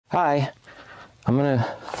Hi, I'm gonna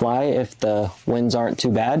fly if the winds aren't too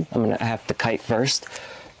bad. I'm gonna have to kite first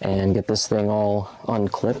and get this thing all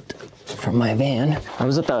unclipped from my van. I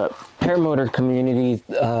was at the paramotor community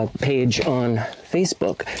page on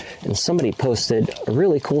Facebook, and somebody posted a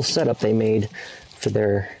really cool setup they made for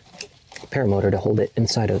their paramotor to hold it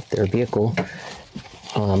inside of their vehicle.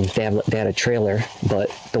 They had a trailer,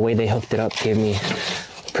 but the way they hooked it up gave me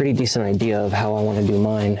a pretty decent idea of how I want to do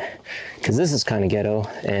mine, because this is kind of ghetto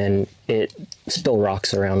and it still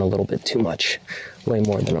rocks around a little bit too much, way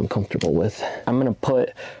more than I'm comfortable with. I'm gonna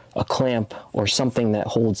put a clamp or something that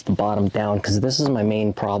holds the bottom down, because this is my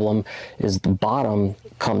main problem, is the bottom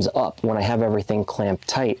comes up. When I have everything clamped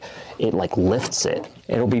tight, it like lifts it.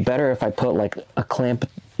 It'll be better if I put like a clamp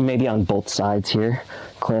maybe on both sides here,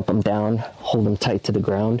 clamp them down, hold them tight to the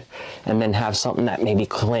ground, and then have something that maybe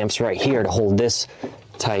clamps right here to hold this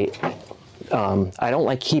tight. I don't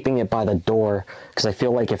like keeping it by the door, because I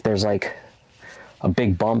feel like if there's like a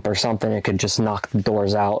big bump or something, it could just knock the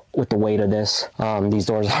doors out with the weight of this. These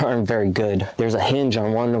doors aren't very good. There's a hinge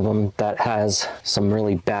on one of them that has some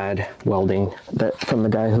really bad welding that from the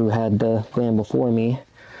guy who had the van before me.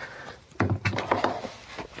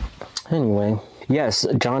 Anyway, yes,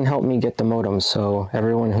 John helped me get the modem, so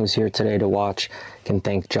everyone who's here today to watch can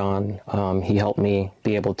thank John. He helped me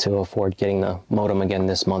be able to afford getting the modem again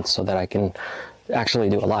this month so that I can actually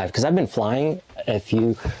do it live, because I've been flying. If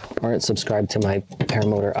you aren't subscribed to my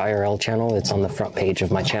Paramotor IRL channel, it's on the front page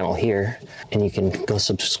of my channel here, and you can go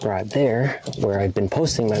subscribe there, where I've been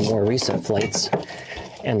posting my more recent flights.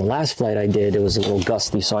 And the last flight I did, it was a little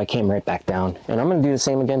gusty, so I came right back down. And I'm gonna do the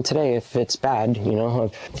same again today if it's bad, you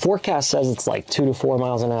know. Forecast says it's like 2 to 4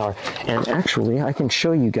 miles an hour. And actually, I can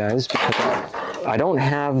show you guys, because I don't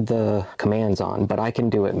have the commands on, but I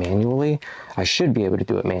can do it manually. I should be able to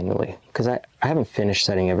do it manually, because I haven't finished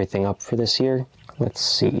setting everything up for this year. Let's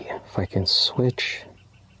see if I can switch.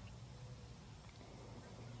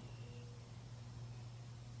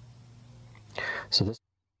 So this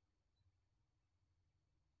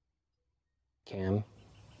cam.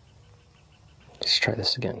 Let's try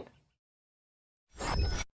this again.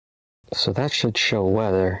 So that should show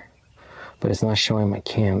weather, but it's not showing my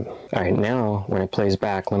cam. All right, now when it plays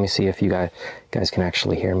back, let me see if you guys can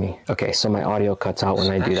actually hear me. Okay, so my audio cuts out when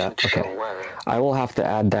I do that. Okay, I will have to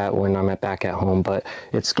add that when I'm back at home, but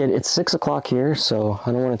it's 6 o'clock here, so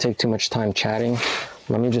I don't want to take too much time chatting.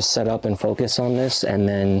 Let me just set up and focus on this, and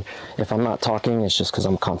then if I'm not talking, it's just because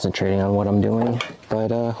I'm concentrating on what I'm doing.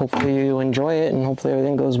 But hopefully you enjoy it, and hopefully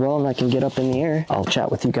everything goes well and I can get up in the air. I'll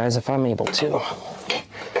chat with you guys if I'm able to,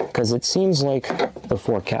 because it seems like the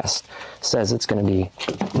forecast says it's going to be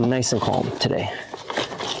nice and calm today.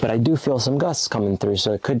 But I do feel some gusts coming through,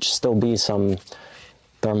 so it could still be some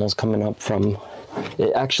thermals coming up from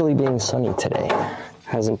it actually being sunny today.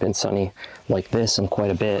 Hasn't been sunny like this in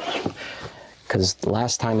quite a bit, because the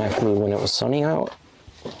last time I flew when it was sunny out,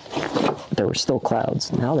 there were still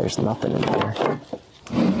clouds. Now there's nothing in there.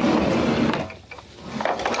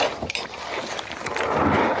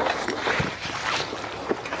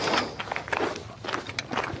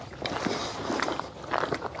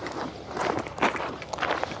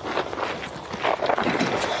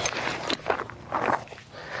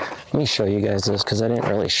 Let me show you guys this, because I didn't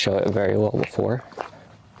really show it very well before.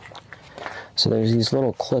 So there's these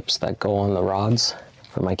little clips that go on the rods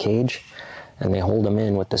for my cage, and they hold them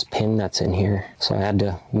in with this pin that's in here. So I had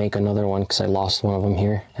to make another one because I lost one of them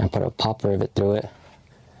here, and put a pop rivet through it.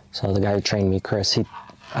 So the guy who trained me, Chris,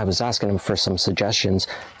 I was asking him for some suggestions,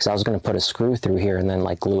 because I was going to put a screw through here and then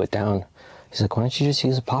like glue it down. He's like, why don't you just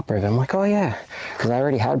use a pop rivet? I'm like, oh yeah, because I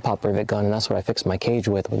already had pop rivet gun, and that's what I fixed my cage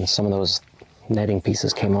with when some of those netting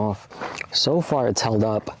pieces came off. So far it's held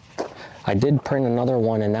up. I did print another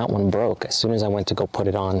one, and that one broke as soon as I went to go put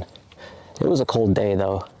it on. It was a cold day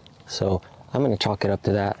though, so I'm going to chalk it up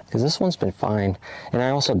to that, because this one's been fine. And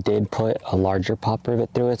I also did put a larger pop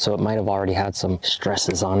rivet through it, so it might have already had some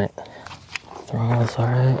stresses on it. Throttle's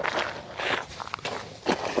alright.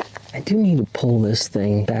 I do need to pull this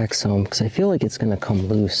thing back some, because I feel like it's going to come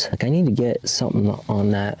loose. Like I need to get something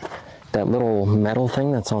on that little metal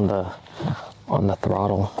thing that's on the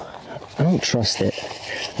throttle. I don't trust it.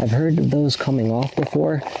 I've heard of those coming off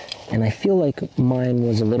before, and I feel like mine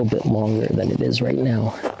was a little bit longer than it is right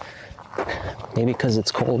now. Maybe because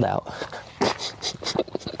it's cold out.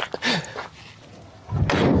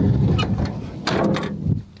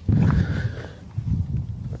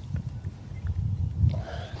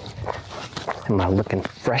 Am I looking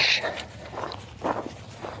fresh? All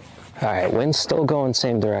right, wind's still going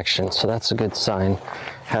same direction, so that's a good sign.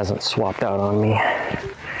 Hasn't swapped out on me.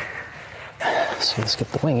 So let's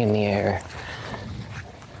get the wing in the air.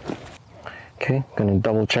 Okay, gonna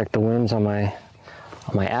double check the winds on my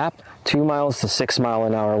app. 2 miles to 6 mile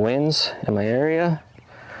an hour winds in my area.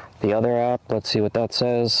 The other app, let's see what that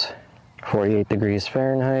says. 48 degrees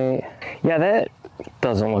Fahrenheit. Yeah, that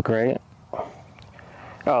doesn't look right.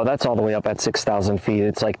 Oh, that's all the way up at 6,000 feet.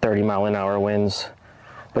 It's like 30 mile an hour winds.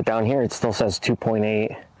 But down here it still says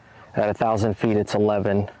 2.8. At 1,000 feet it's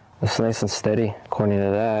 11. It's nice and steady according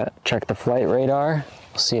to that. Check the flight radar.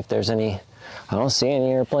 See if there's any. I don't see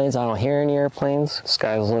any airplanes. I don't hear any airplanes.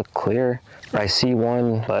 Skies look clear. I see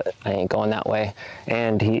one, but I ain't going that way.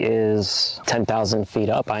 And he is 10,000 feet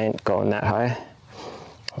up. I ain't going that high.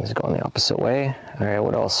 He's going the opposite way. All right,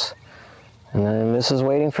 what else? And then this is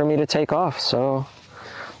waiting for me to take off. So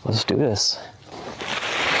let's do this.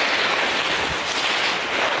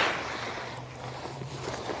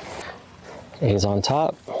 A's on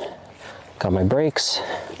top. Got my brakes.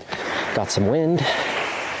 Got some wind.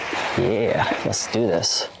 Yeah, let's do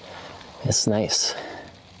this. It's nice.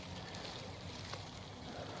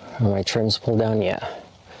 Are my trims pulled down? Yeah.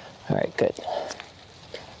 All right, good.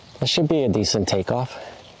 This should be a decent takeoff.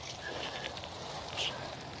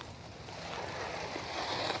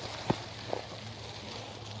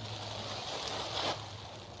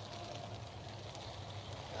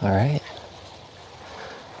 All right.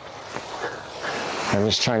 I'm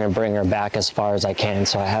just trying to bring her back as far as I can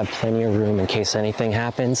so I have plenty of room in case anything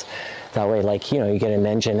happens. That way, like, you know, you get an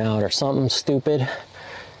engine out or something stupid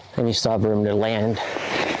and you still have room to land.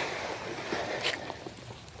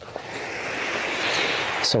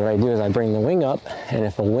 So what I do is I bring the wing up, and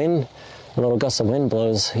if a little gust of wind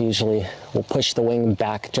blows, usually we'll push the wing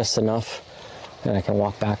back just enough and I can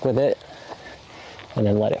walk back with it and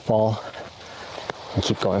then let it fall and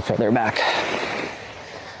keep going further back.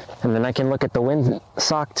 And then I can look at the wind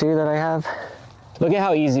sock too that I have. Look at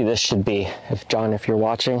how easy this should be. If you're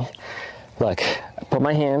watching, look, I put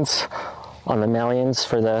my hands on the mullions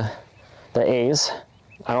for the A's.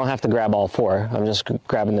 I don't have to grab all four. I'm just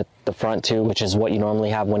grabbing the front two, which is what you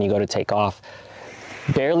normally have when you go to take off.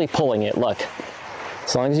 Barely pulling it, look.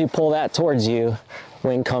 As long as you pull that towards you,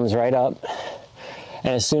 wing comes right up.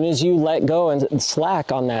 And as soon as you let go and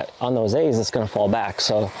slack on those A's, it's gonna fall back.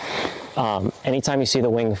 So anytime you see the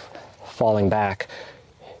wing falling back,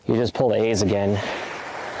 you just pull the A's again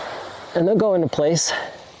and they'll go into place.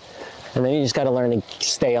 And then you just gotta learn to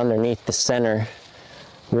stay underneath the center,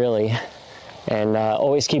 really. And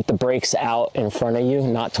always keep the brakes out in front of you,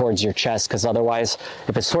 not towards your chest, because otherwise,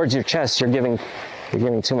 if it's towards your chest, you're giving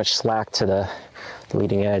too much slack to the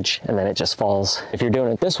leading edge, and then it just falls. If you're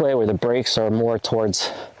doing it this way, where the brakes are more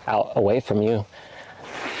away from you,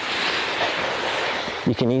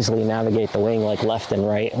 you can easily navigate the wing like left and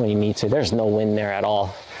right when you need to. There's no wind there at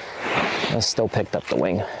all. I still picked up the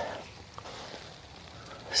wing.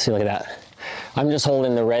 See, look at that. I'm just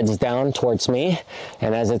holding the reds down towards me,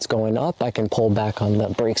 and as it's going up, I can pull back on the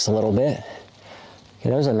brakes a little bit.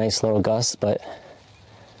 Yeah, there's a nice little gust, but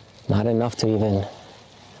not enough to even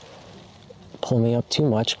pull me up too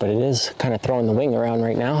much, but it is kind of throwing the wing around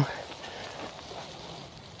right now.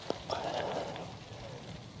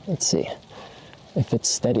 Let's see if it's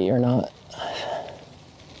steady or not.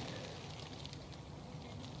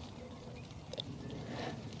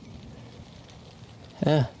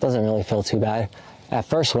 Yeah, doesn't really feel too bad. At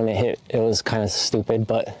first when it hit, it was kind of stupid,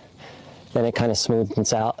 but then it kind of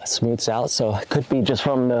smooths out. So it could be just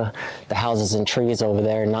from the houses and trees over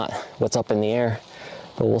there, not what's up in the air,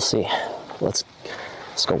 but we'll see. Let's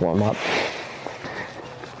go warm up.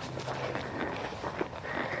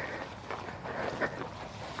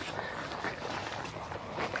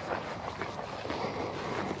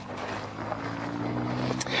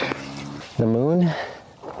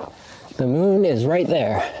 The moon is right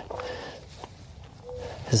there.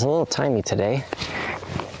 It's a little tiny today.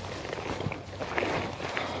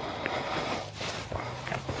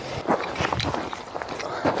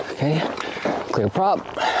 Okay, clear prop.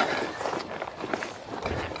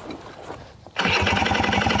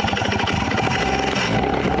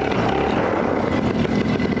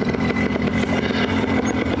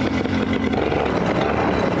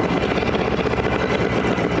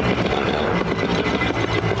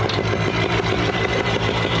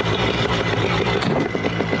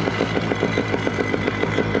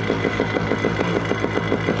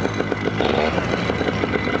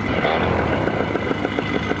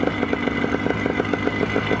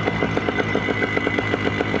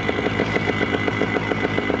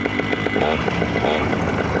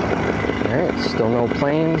 Still no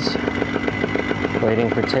planes. Waiting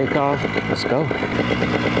for takeoff. Let's go.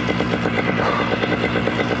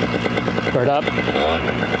 Bird up.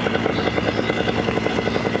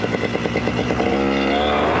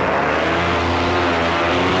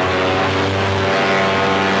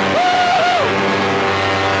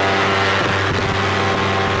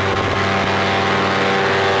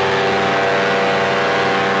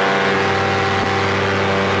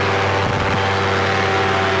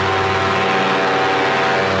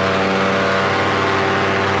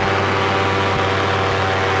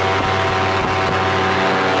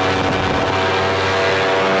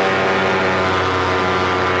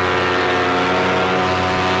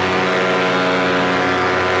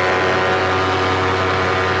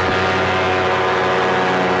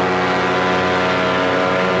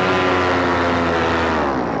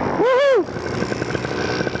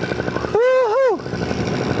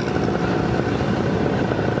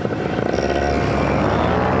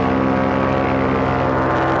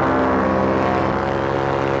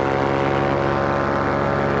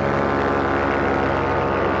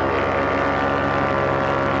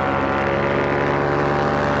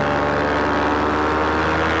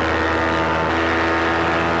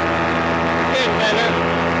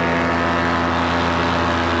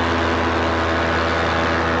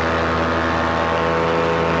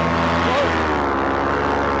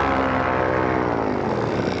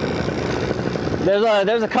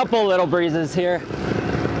 There's a couple little breezes here,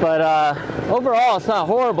 but overall it's not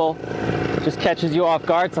horrible. Just catches you off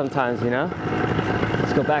guard sometimes, you know.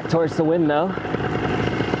 Let's go back towards the wind though.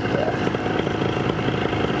 Yeah.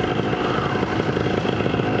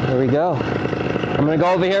 Here we go. I'm gonna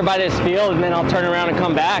go over here by this field and then I'll turn around and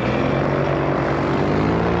come back.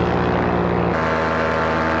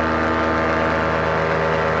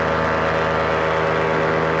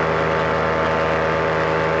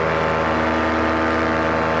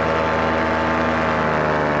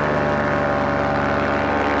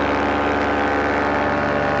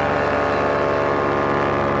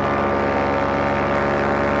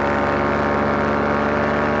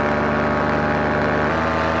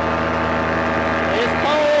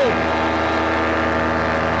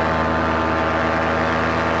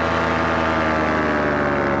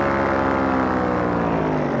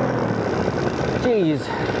 Jeez.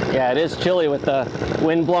 Yeah, it is chilly with the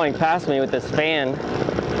wind blowing past me with this fan.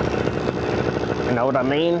 You know what I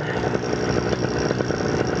mean?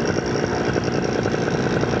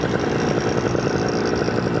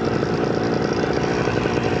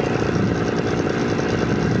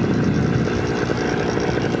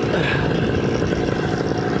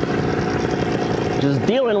 Just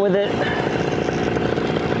dealing with it.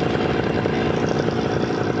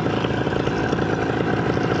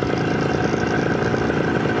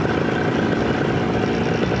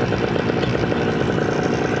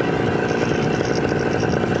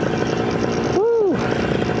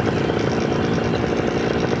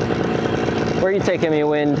 Where are you taking me,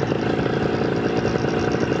 wind?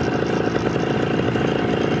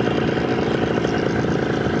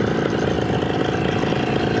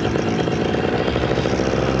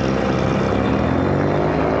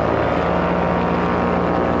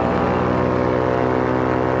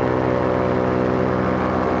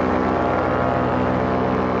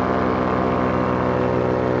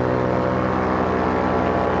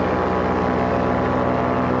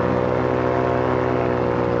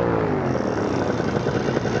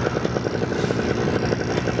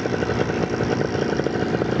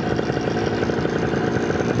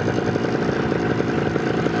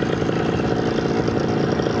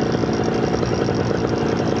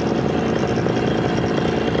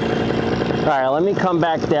 All right, let me come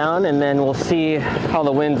back down and then we'll see how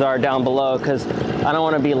the winds are down below, because I don't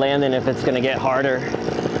want to be landing if it's going to get harder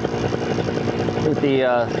with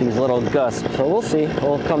these little gusts. So we'll see.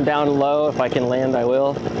 We'll come down low. If I can land, I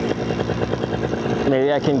will.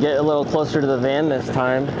 Maybe I can get a little closer to the van this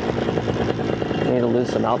time. I need to lose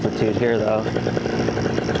some altitude here though.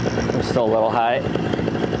 I'm still a little high.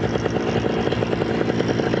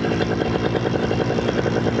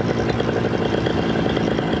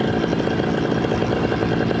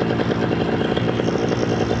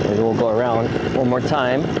 We'll go around one more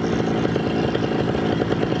time.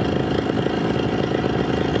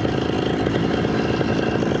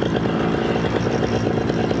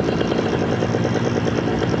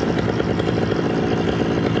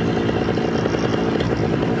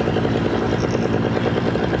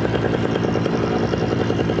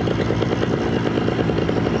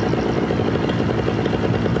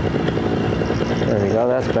 There we go,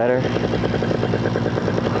 that's better.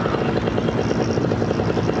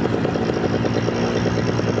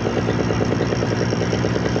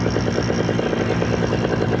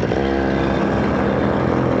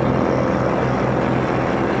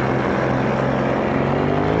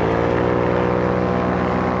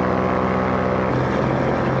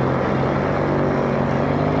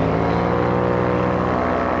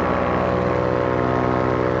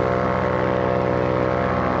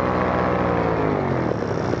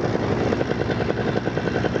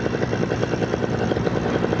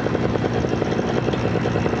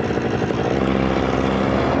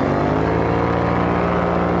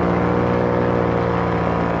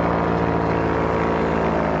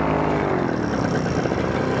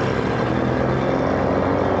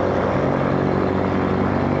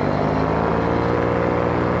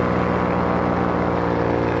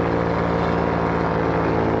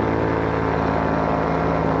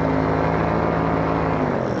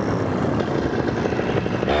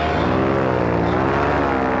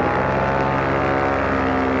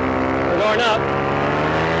 Up.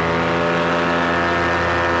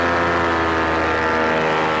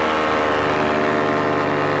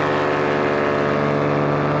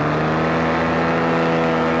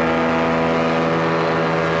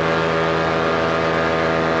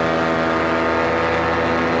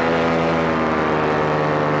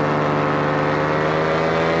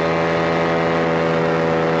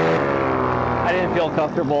 I didn't feel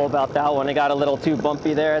comfortable about that one. It got a little too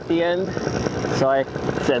bumpy there at the end. So I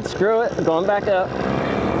said, screw it, going back up.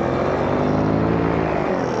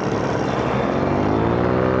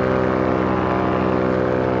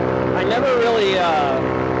 I never really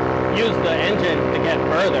use the engine to get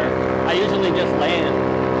further. I usually just land.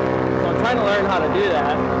 So I'm trying to learn how to do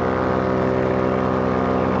that.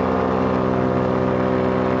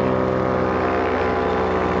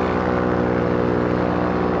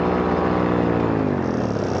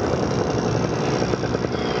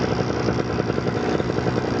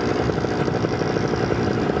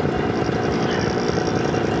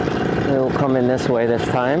 It'll come in this way this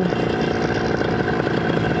time.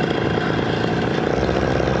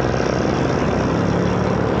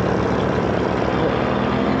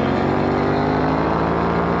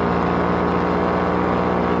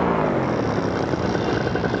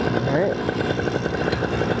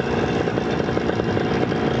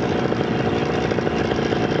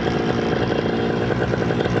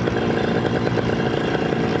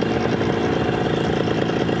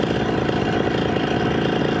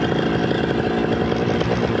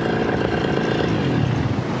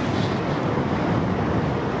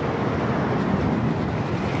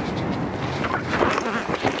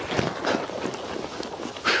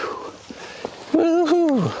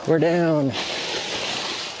 Woohoo! We're down.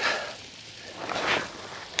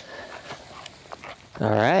 All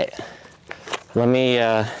right. Let me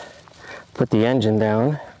put the engine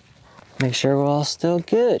down. Make sure we're all still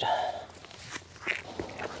good.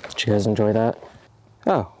 Did you guys enjoy that?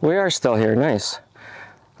 Oh, we are still here. Nice.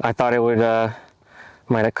 I thought it would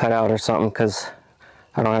might have cut out or something because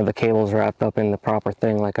I don't have the cables wrapped up in the proper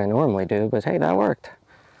thing like I normally do. But hey, that worked.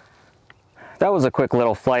 That was a quick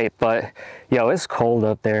little flight, but yo, it's cold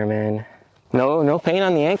up there, man. No pain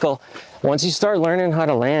on the ankle. Once you start learning how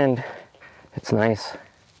to land, it's nice.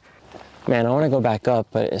 Man, I want to go back up,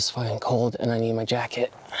 but it's fucking cold and I need my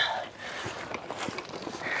jacket.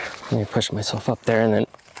 Let me push myself up there and then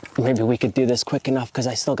maybe we could do this quick enough because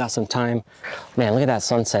I still got some time. Man, look at that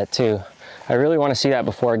sunset too. I really want to see that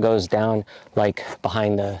before it goes down, like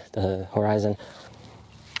behind the horizon.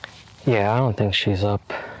 Yeah, I don't think she's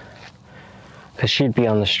up. Because she'd be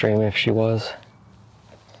on the stream if she was.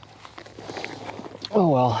 Oh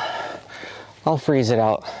well, I'll freeze it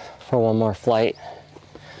out for one more flight.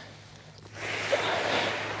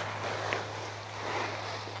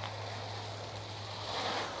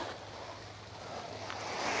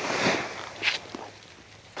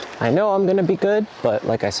 I know I'm gonna be good, but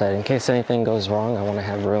like I said, in case anything goes wrong, I want to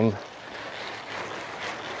have room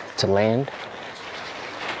to land.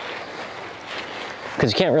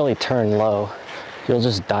 Because you can't really turn low. You'll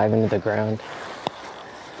just dive into the ground.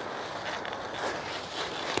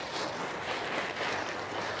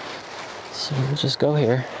 So we'll just go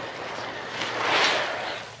here.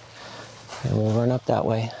 And we'll run up that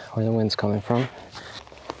way, where the wind's coming from.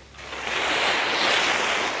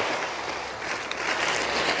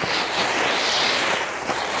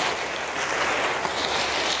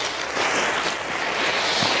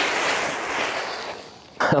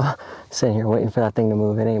 Sitting here waiting for that thing to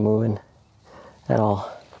move. It ain't moving at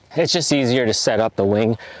all. It's just easier to set up the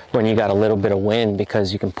wing when you got a little bit of wind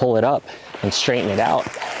because you can pull it up and straighten it out.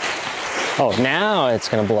 Oh, now it's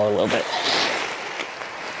gonna blow a little bit.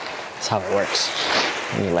 That's how it works.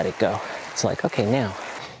 And you let it go. It's like, okay, now.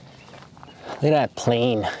 Look at that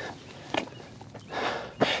plane.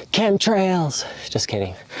 Chemtrails. Just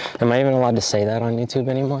kidding. Am I even allowed to say that on YouTube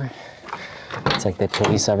anymore? It's like they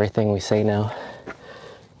police everything we say now.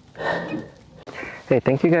 Hey,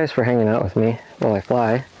 thank you guys for hanging out with me while I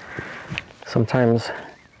fly. Sometimes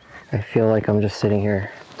I feel like I'm just sitting here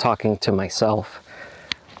talking to myself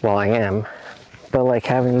while I am, but like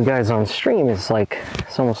having you guys on stream is like,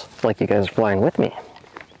 it's almost like you guys are flying with me.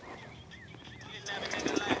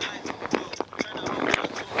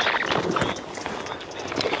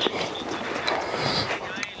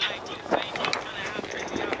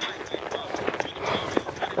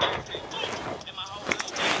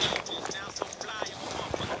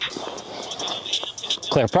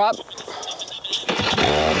 Clear prop.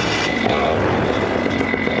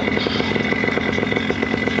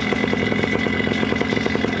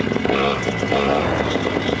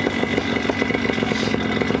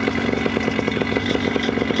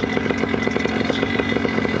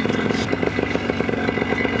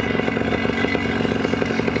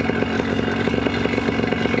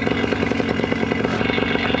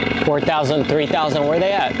 4,000, 3,000, where are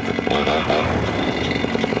they at?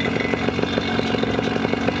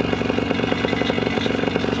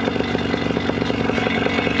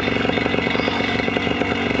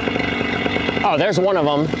 Oh, there's one of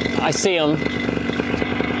them. I see him.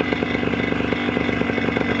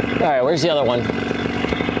 All right, where's the other one?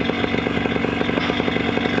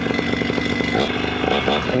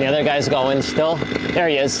 And the other guy's going still. There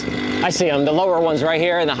he is. I see him. The lower one's right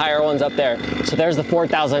here and the higher one's up there. So there's the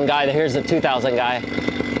 4,000 guy. Here's the 2,000 guy.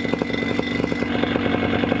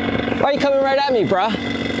 Why are you coming right at me,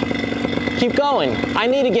 bruh? Keep going. I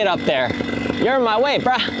need to get up there. You're in my way,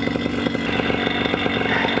 bruh.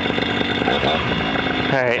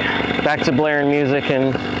 All right, back to blaring music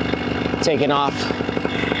and taking off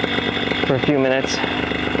for a few minutes.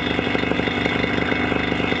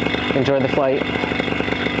 Enjoy the flight.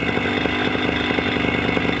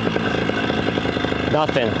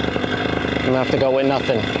 Nothing. I'm gonna have to go with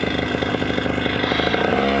nothing.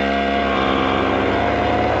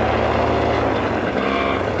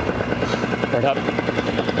 Start up.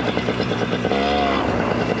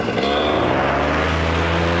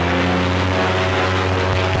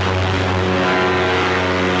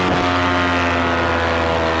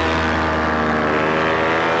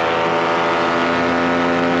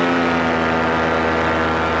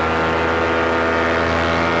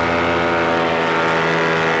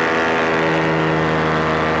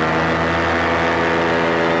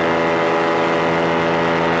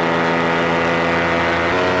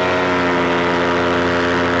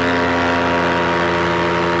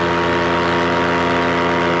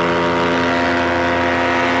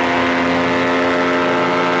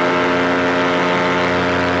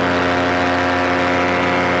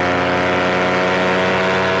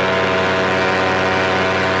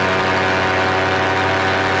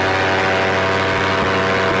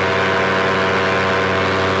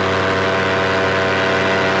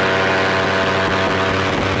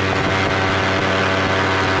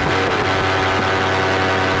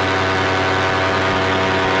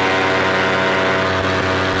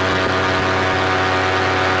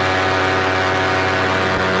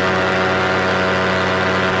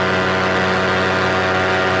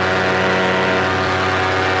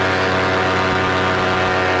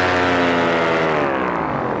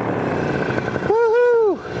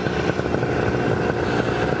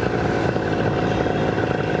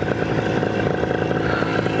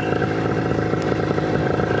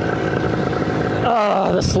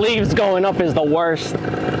 The sleeves going up is the worst.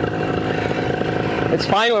 It's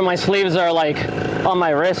fine when my sleeves are like on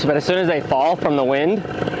my wrist, but as soon as they fall from the wind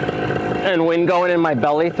and wind going in my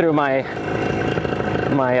belly through my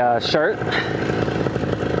shirt,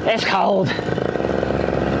 it's cold.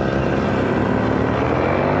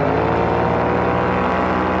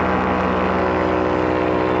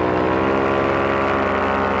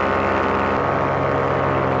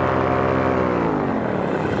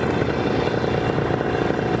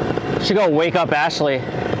 Should go wake up Ashley.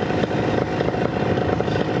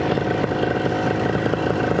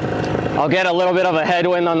 I'll get a little bit of a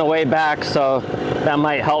headwind on the way back, so that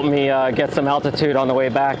might help me get some altitude on the way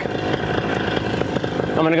back.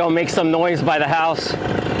 I'm gonna go make some noise by the house,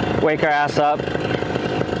 wake her ass up.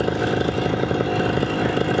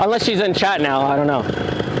 Unless she's in chat now, I don't know.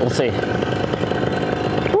 We'll see.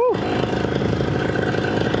 Woo.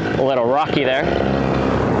 A little rocky there.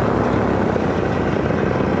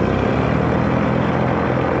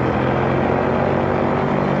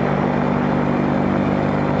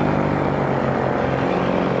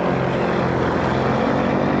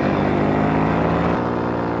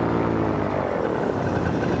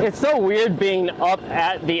 It's so weird being up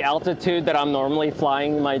at the altitude that I'm normally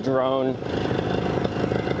flying my drone.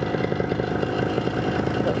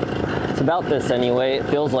 It's about this anyway, it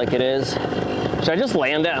feels like it is. Should I just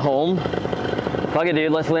land at home? Fuck it,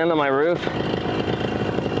 dude, let's land on my roof.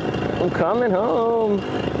 I'm coming home.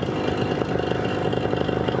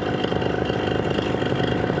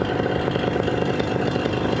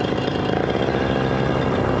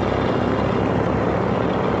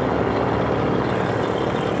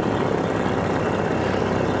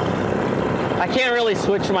 I can't really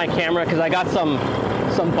switch my camera because I got some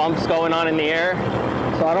bumps going on in the air,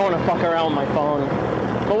 so I don't want to fuck around with my phone.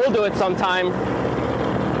 But we'll do it sometime.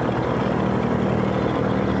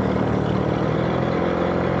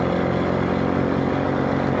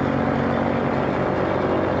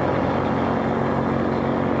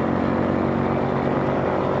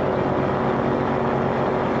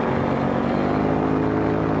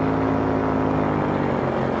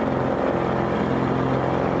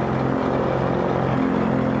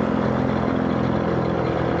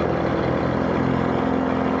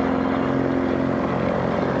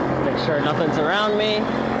 Sure nothing's around me.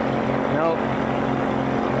 Nope.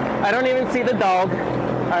 I don't even see the dog.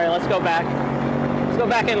 All right, let's go back. Let's go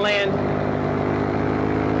back and land.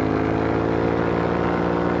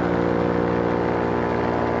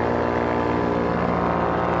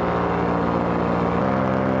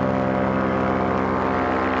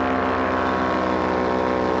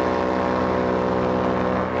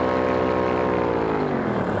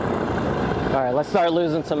 let's start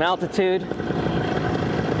losing some altitude.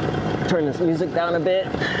 Turn this music down a bit.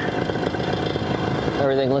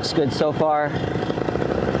 Everything looks good so far.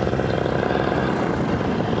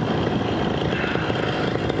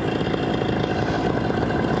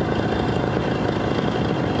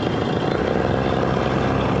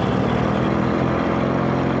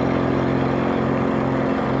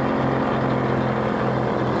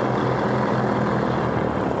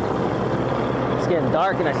 It's getting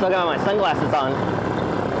dark and I still got my sunglasses on.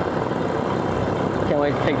 Can't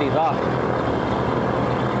wait to take these off.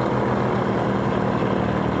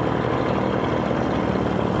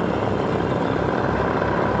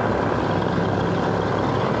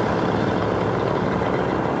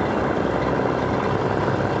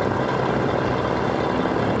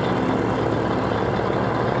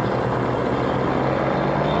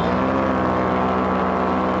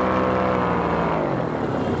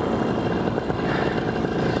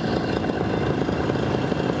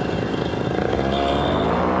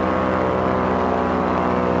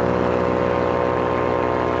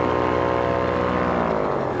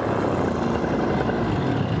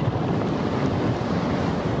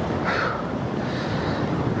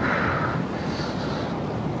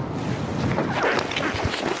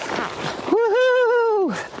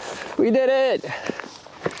 We did it!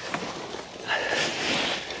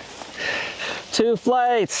 2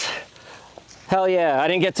 flights. Hell yeah, I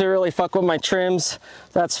didn't get to really fuck with my trims.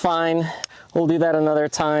 That's fine. We'll do that another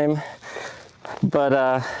time. But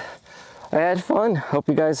I had fun. Hope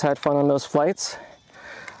you guys had fun on those flights.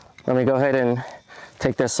 Let me go ahead and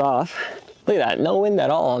take this off. Look at that, no wind at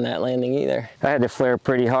all on that landing either. I had to flare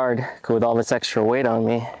pretty hard with all this extra weight on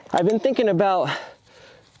me. I've been thinking about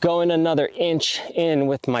going another inch in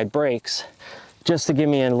with my brakes just to give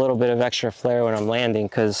me a little bit of extra flare when I'm landing,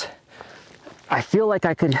 because I feel like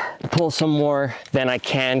I could pull some more than I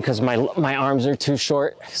can because my arms are too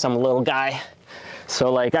short because I'm a little guy.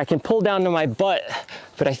 So like I can pull down to my butt,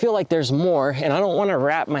 but I feel like there's more and I don't want to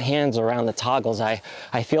wrap my hands around the toggles. I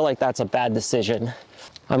feel like that's a bad decision.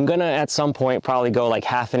 I'm gonna at some point probably go like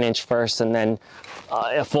 ½ an inch first and then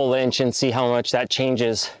a full inch and see how much that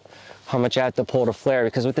changes, how much I have to pull to flare,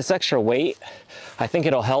 because with this extra weight, I think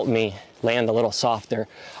it'll help me land a little softer.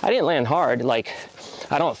 I didn't land hard, like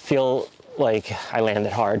I don't feel like I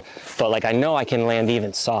landed hard, but like I know I can land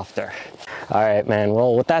even softer. All right, man,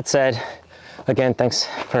 well, with that said, again, thanks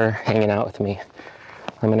for hanging out with me.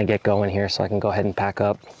 I'm gonna get going here so I can go ahead and pack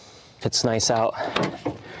up. It's nice out.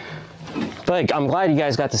 But I'm glad you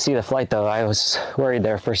guys got to see the flight though. I was worried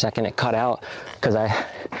there for a second it cut out because I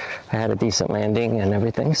had a decent landing and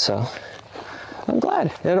everything, so I'm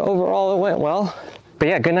glad. Overall it went well. But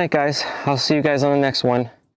yeah, good night guys. I'll see you guys on the next one.